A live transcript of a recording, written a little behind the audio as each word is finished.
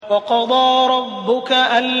وقضى ربك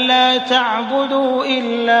ألا تعبدوا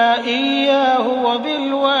إلا إياه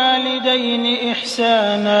وبالوالدين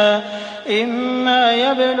إحسانا إما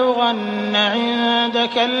يبلغن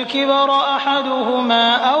عندك الكبر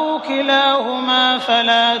أحدهما أو كلاهما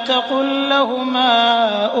فلا تقل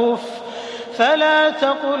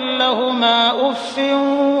لهما أف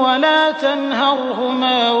ولا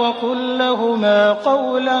تنهرهما وقل لهما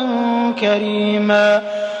قولا كريما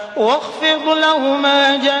واخفض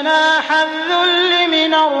لهما جناح الذل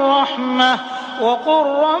من الرحمة وقل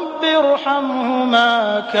رب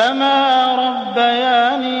ارحمهما كما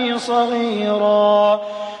ربياني صغيرا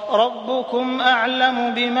ربكم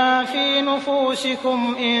أعلم بما في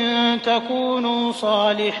نفوسكم إن تكونوا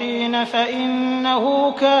صالحين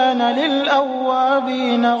فإنه كان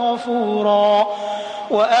للأوابين غفورا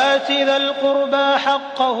وآت ذا القربى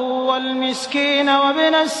حقه والمسكين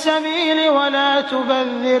وابن السبيل ولا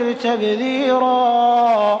تبذر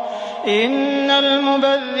تبذيرا إن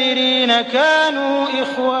المبذرين كانوا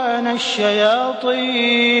إخوان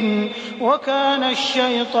الشياطين وكان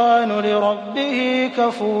الشيطان لربه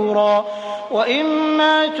كفورا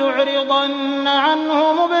وإما تعرضن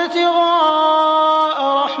عنهم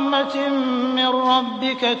ابتغاء رحمة من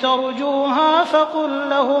ربك ترجوها فقل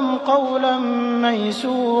لهم قولا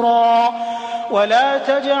ميسورا ولا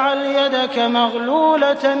تجعل يدك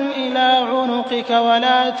مغلولة إلى عنقك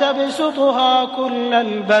ولا تبسطها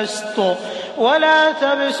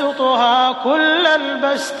كل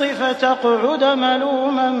البسط فتقعد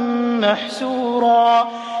ملوما محسورا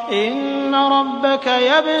إن ربك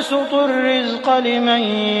يبسط الرزق لمن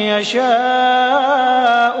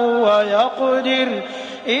يشاء ويقدر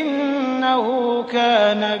إنه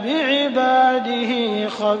كان بعباده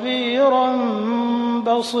خبيرا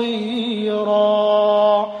بصيرا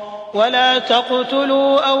ولا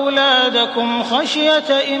تقتلوا أولادكم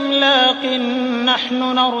خشية إملاق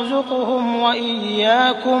نحن نرزقهم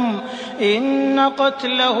وإياكم إن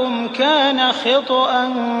قتلهم كان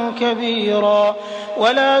خطأ كبيرا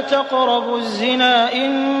ولا تقربوا الزنا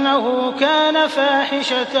إنه كان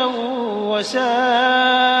فاحشة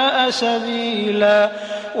وساء سبيلا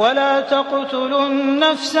ولا تقتلوا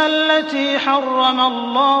النفس التي حرم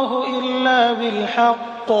الله إلا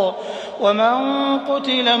بالحق ومن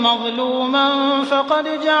قتل مظلوما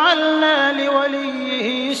فقد جعلنا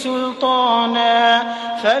لوليه سلطانا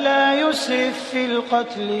فلا يسرف في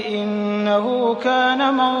القتل إنه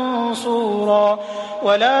كان منصورا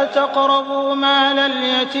ولا تقربوا مال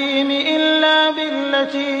اليتيم إلا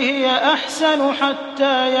بالتي هي أحسن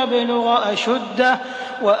حتى يبلغ أشده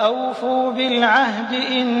وأوفوا بالعهد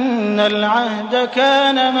إن العهد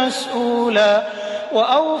كان مسؤولا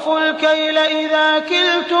وأوفوا الكيل إذا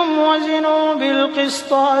كلتم وزنوا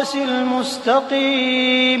بالقسطاس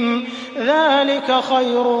المستقيم ذلك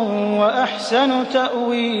خير وأحسن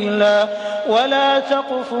تأويلا ولا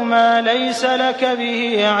تقف ما ليس لك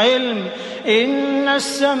به علم إن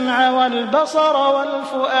السمع والبصر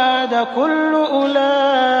والفؤاد كل أولئك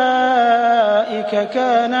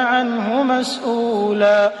كان عنه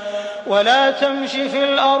مسؤولا ولا تمش في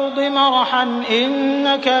الأرض مرحا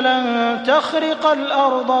إنك لن تخرق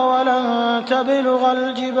الأرض ولن تبلغ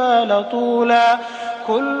الجبال طولا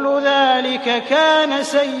كل ذلك كان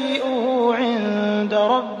سيئه عند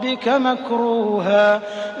ربك مكروها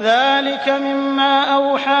ذلك مما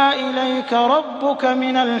أوحى إليك ربك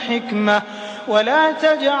من الحكمة ولا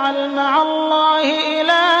تجعل مع الله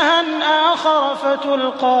إلها آخر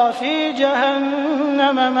فتلقى في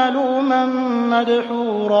جهنم ملوما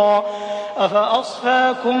مدحورا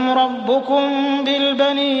أفأصفاكم ربكم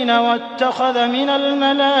بالبنين واتخذ من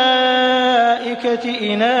الملائكة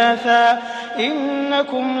إناثا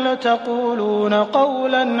إنكم لتقولون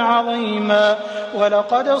قولا عظيما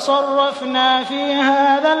ولقد صرفنا في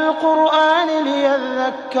هذا القرآن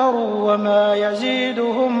ليذكروا وما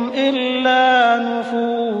يزيدهم إلا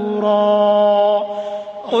نفورا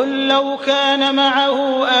قل لو كان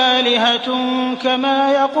معه آلهة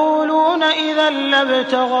كما يقولون إذا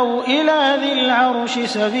لابتغوا إلى ذي العرش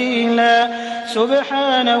سبيلا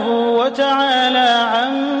سبحانه وتعالى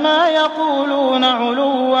عما يقولون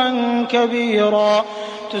علوا كبيرا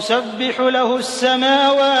تسبح له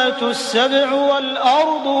السماوات السبع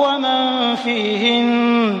والأرض ومن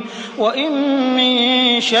فيهن وإن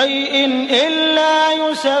من شيء إلا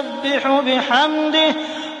يسبح بحمده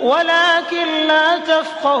ولكن لا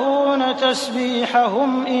تفقهون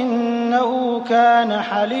تسبيحهم إنه كان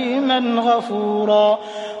حليما غفورا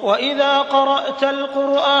وإذا قرأت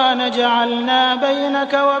القرآن جعلنا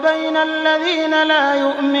بينك وبين الذين لا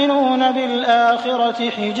يؤمنون بالآخرة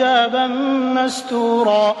حجابا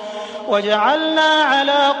مستورا وجعلنا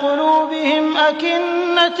على قلوبهم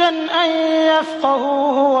أكنة أن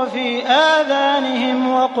يفقهوه وفي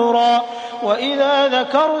آذانهم وقرا وإذا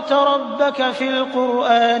ذكرت ربك في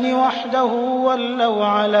القرآن وحده ولوا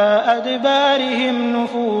على أدبارهم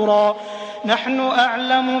نفورا نحن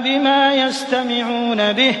أعلم بما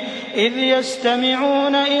يستمعون به إذ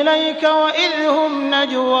يستمعون إليك وإذ هم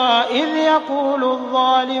نجوى إذ يقول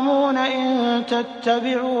الظالمون إن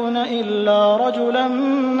تتبعون إلا رجلا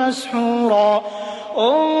مسحورا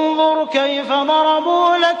انظر كيف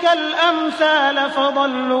ضربوا لك الأمثال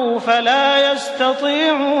فضلوا فلا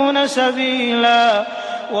يستطيعون سبيلا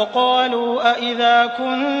وقالوا أئذا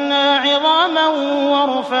كنا عظاما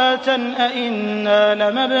ورفاتا أئنا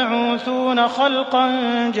لمبعوثون خلقا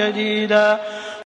جديدا